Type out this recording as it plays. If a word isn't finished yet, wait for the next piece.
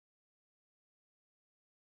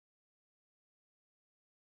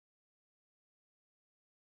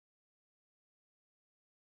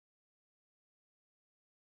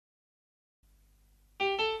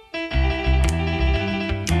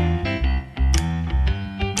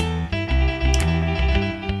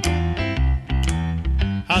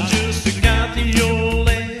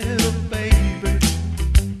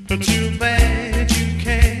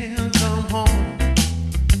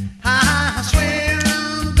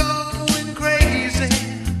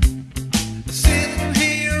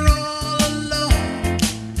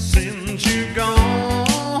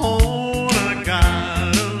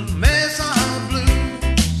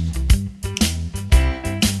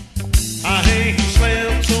ain't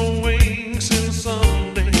slept a wink since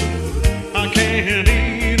Sunday. I can't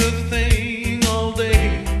eat a thing all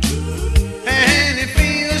day, and it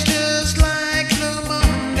feels just like the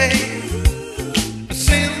Monday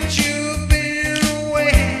since you've been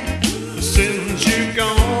away. Since you've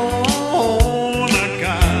gone, I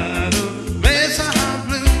got a mess of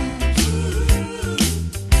blues.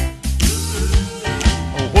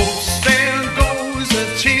 Whoops, there goes a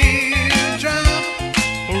teardrop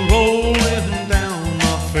rolling down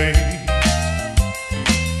my face.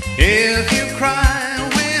 If you cry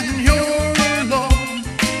when you're alone,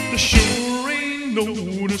 there sure ain't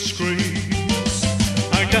no disgrace.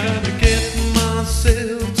 I gotta get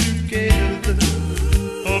myself together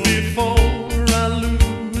before I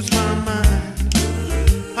lose my mind.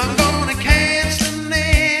 I'm gonna catch the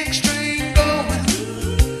next train going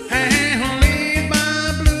and leave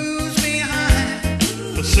my blues behind.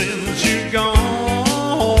 Since you're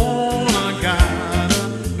gone, I got a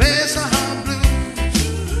mess of blues.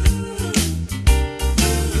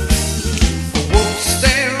 Whoops,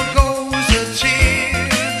 there goes a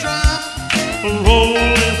teardrop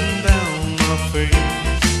rolling down my face.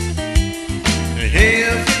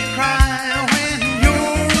 If you cry when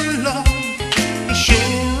you're alone, there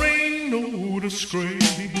sure ain't no disgrace.